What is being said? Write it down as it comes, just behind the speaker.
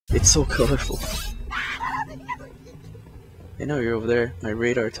It's so colorful. I know you're over there. My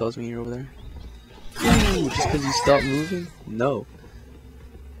radar tells me you're over there. Ooh, just because you stopped moving? No.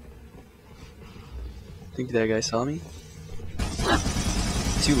 Think that guy saw me?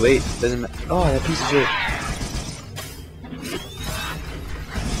 Too late. Doesn't matter. Oh, that piece of shit.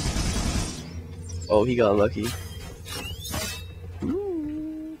 Oh, he got lucky.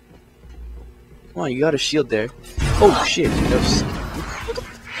 Ooh. Come on, you got a shield there. Oh shit. That was...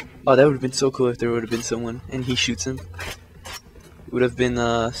 Oh, that would have been so cool if there would have been someone and he shoots him. It would have been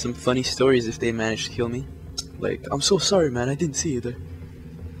some funny stories if they managed to kill me. Like, I'm so sorry, man. I didn't see you there.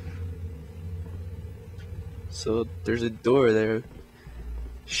 So there's a door there.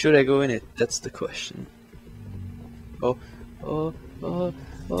 Should I go in it? That's the question. Oh, oh, oh,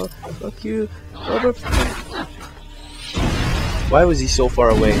 oh, fuck you. Oh, why was he so far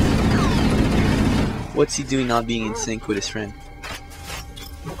away? What's he doing not being in sync with his friend?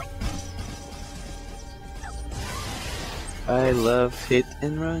 I love hit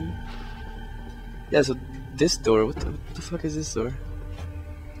and run. Yeah, so this door, what the fuck is this door?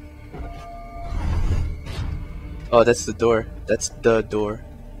 Oh, that's the door. That's the door.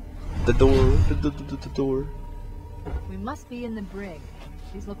 The door. The door. We must be in the brig.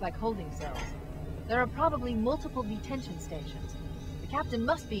 These look like holding cells. There are probably multiple detention stations. The captain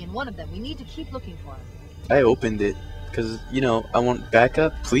must be in one of them. We need to keep looking for him. I opened it because, you know, I want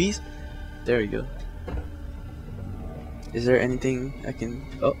backup, please. There we go. Is there anything I can...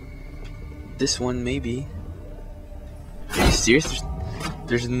 Oh, this one maybe. Are you serious?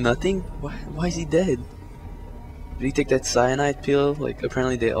 There's nothing? Why is he dead? Did he take that cyanide pill like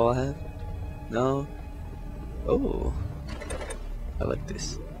apparently they all have? No? Oh. I like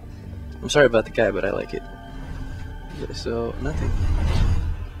this. I'm sorry about the guy, but I like it. Yeah, so, nothing.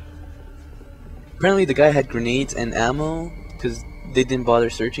 Apparently the guy had grenades and ammo because they didn't bother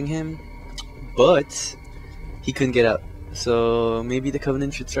searching him. But he couldn't get out. So maybe the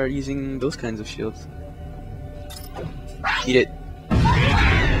Covenant should start using those kinds of shields. Eat it.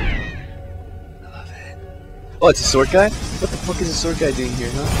 Oh, it's a sword guy? What the fuck is a sword guy doing here,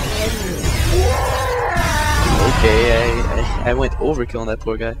 huh? Okay, I went overkill on that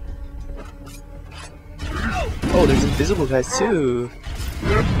poor guy. Oh, there's invisible guys too.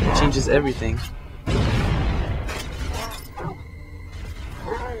 It changes everything.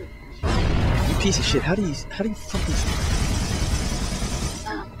 You piece of shit, how do you fucking...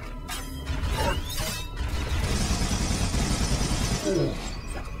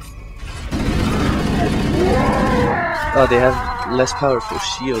 Oh, they have less powerful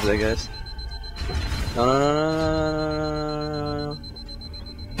shields, I guess. No, no, no, no, no, no, no.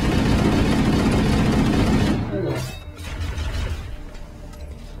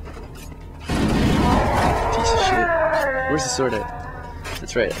 Piece of shit. Where's the sword at?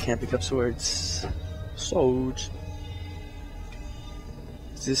 That's right, I can't pick up swords. Swords.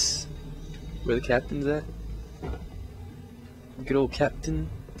 Is this where the captain's at? Good old captain.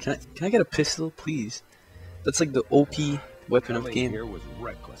 Can I get a pistol, please? That's like the OP weapon of the game. Here was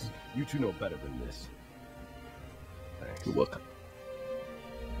reckless. You two know better than this. Thanks. You're welcome.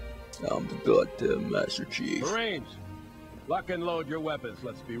 I'm the goddamn Master Chief. Marines, lock and load your weapons.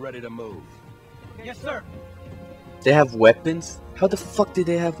 Let's be ready to move. Yes, sir. They have weapons? How the fuck did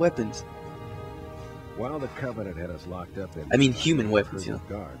they have weapons? While the Covenant had us locked up in... I mean human weapons, you know.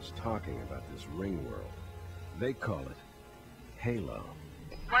 Guards talking about this ring world. They call it Halo.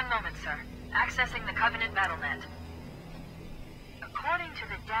 One moment, sir. Accessing the Covenant BattleNet. According to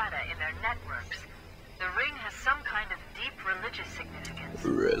the data in their networks, the ring has some kind of deep religious significance.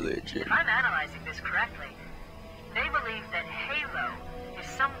 Religion. If I'm analyzing this correctly, they believe that Halo is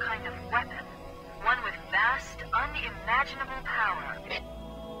some kind of weapon, one with vast, unimaginable power.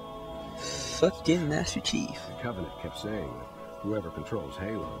 Fucking Master Chief. The Covenant kept saying that whoever controls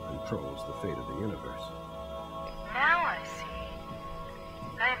Halo controls the fate of the universe. Now I see.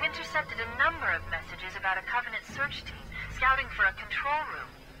 I have intercepted a number of messages about a Covenant search team scouting for a control room.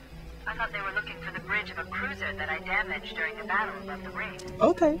 I thought they were looking for the bridge of a cruiser that I damaged during the battle above the ring.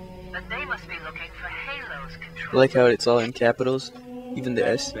 Okay. But they must be looking for Halo's control. I like how it's all in capitals, even the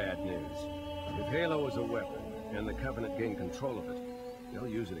S. Bad news. If Halo is a weapon, and the Covenant gain control of it, they'll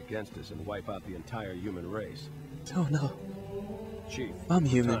use it against us and wipe out the entire human race. Oh no. Chief, I'm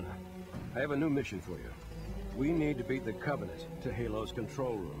human. Tana, I have a new mission for you. We need to beat the Covenant to Halo's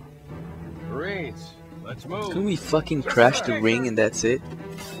control room. Marines, let's move. Can we fucking crash the ring and that's it?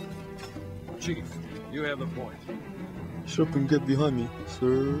 Chief, you have the point. Shut up and get behind me,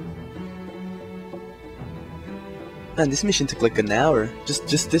 sir. Man, this mission took like an hour.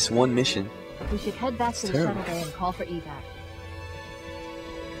 Just this one mission. We should head back to the shuttle bay and call for evac.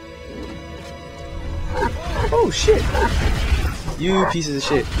 Oh shit! You pieces of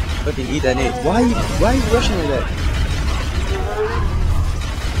shit. Fucking eat that nade. Why are you rushing like that?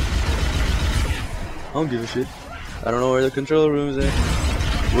 I don't give a shit. I don't know where the control room's at.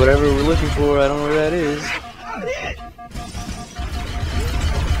 Whatever we're looking for, I don't know where that is.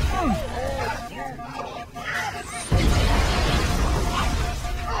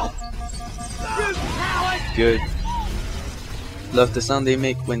 Good. Love the sound they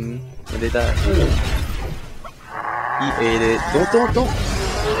make when they die. He ate it. Don't.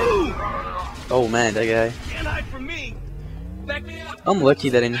 Oh man, that guy. I'm lucky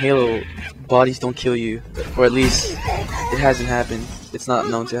that in Halo, bodies don't kill you. Or at least, it hasn't happened. It's not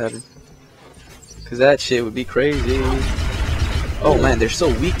known to happen. Cause that shit would be crazy. Oh man, they're so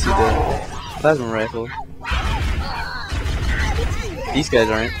weak to the plasma rifle. These guys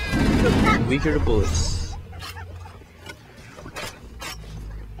aren't. Weaker to bullets.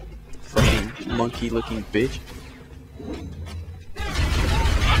 Fucking monkey looking bitch.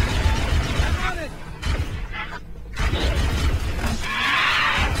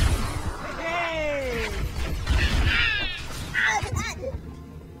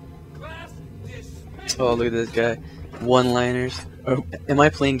 Oh, look at this guy. One-liners. Oh, am I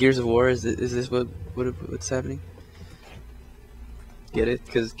playing Gears of War? Is this what's happening? Get it?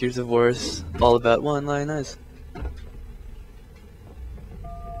 Because Gears of War is all about one-liners.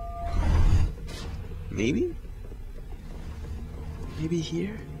 Maybe? Maybe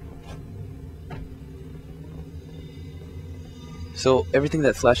here? So everything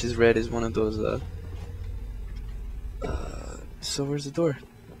that flashes red is one of those, so where's the door?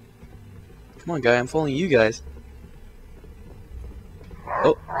 Come on, guy, I'm following you guys.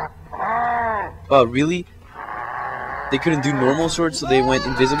 Oh. Oh, really? They couldn't do normal sword, so they went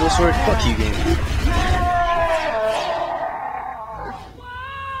invisible sword? Fuck you, game.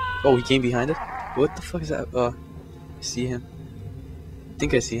 Oh, he came behind us? What the fuck is that? I see him. I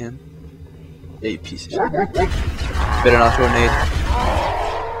think I see him. Yeah, you piece of shit. Better not throw a nade.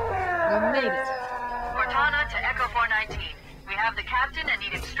 We made it. Cortana to Echo 419. We have the captain and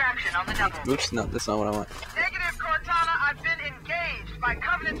need extraction on the double. Oops, no, that's not what I want. Negative, Cortana. I've been engaged by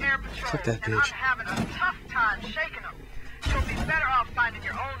Covenant Air Patrol, Fuck that and bitch. I'm having a tough time shaking them. You'll be better off finding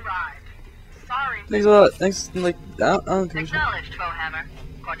your own ride. Sorry. Thanks a lot. Thanks, like, I don't give a shit. Acknowledged, Foehammer.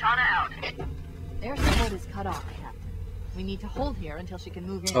 Cortana out. Air support is cut off, Captain. We need to hold here until she can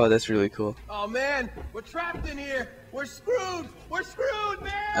move in. Oh, that's really cool. Oh man, we're trapped in here. We're screwed. We're screwed,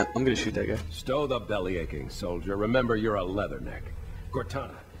 man. I'm gonna shoot that guy. Stow the belly aching, soldier. Remember, you're a leatherneck.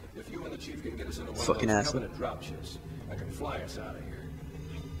 Cortana, if you and the chief can get us into one Fucking of those asshole. Covenant dropships, I can fly us out of here.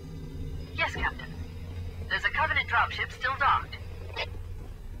 Yes, Captain. There's a Covenant dropship still docked.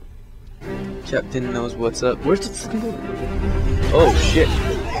 Captain knows what's up. Where's the fucking door? Oh shit.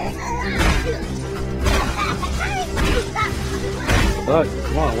 Fuck,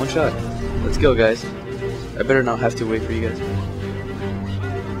 come on, one shot. Let's go, guys. I better not have to wait for you guys.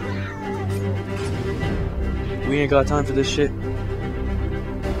 We ain't got time for this shit.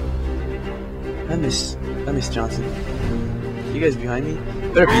 I miss Johnson. You guys behind me?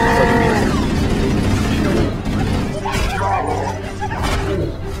 Better be fucking behind me.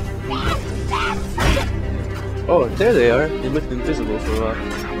 Oh, there they are. They looked invisible for a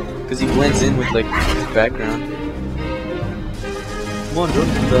while. Because he blends in with, like, his background. Come on, drop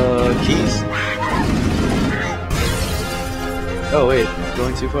the keys. Oh, wait.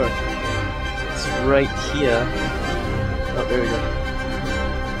 Going too far. It's right here. Oh, there we go.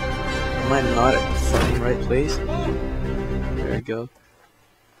 Am I not at the fucking right place? There we go.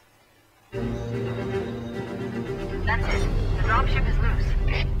 That's it. The dropship is loose.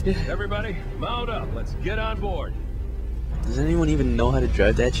 Yeah. Everybody, mount up. Let's get on board. Does anyone even know how to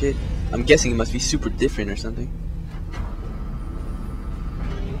drive that shit? I'm guessing it must be super different or something.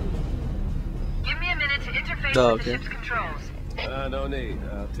 Give me a minute to interface Oh, with the okay. ship's controls. No need.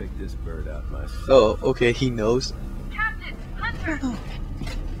 I'll take this bird out myself. Oh, okay, he knows. Captain, Hunter!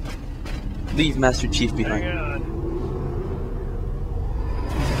 Leave Master Chief Hang behind. on.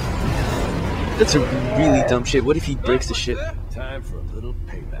 That's a really dumb shit. What if he breaks the ship? Time for a little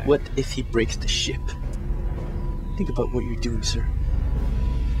payback. What if he breaks the ship? Think about what you're doing, sir.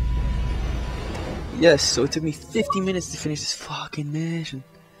 Yes, so it took me 50 minutes to finish this fucking mission.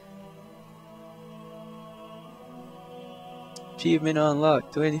 Achievement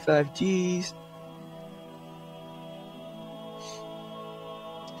unlocked, 25 G's.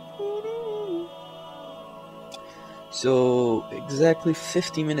 So, exactly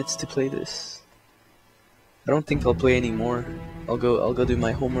 50 minutes to play this. I don't think I'll play anymore. I'll go do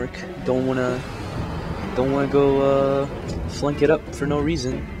my homework. Don't wanna go flunk it up for no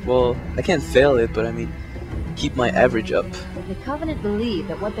reason. Well, I can't fail it, but I mean, keep my average up. The Covenant believe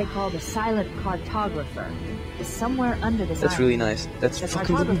that what they call the silent cartographer is somewhere under this That's island. really nice. That's The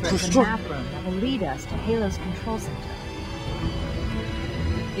fucking cartographer is a map room that will lead us to Halo's control center.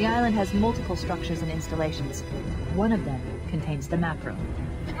 The island has multiple structures and installations. One of them contains the map room.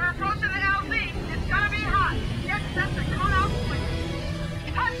 We're approaching the LZ. It's gonna be hot. Get set to cut out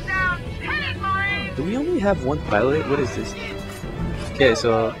quick. Touchdown. Hit it, Marine. Do we only have one pilot? What is this? Okay,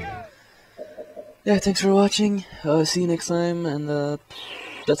 so yeah, thanks for watching. See you next time, and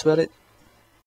that's about it.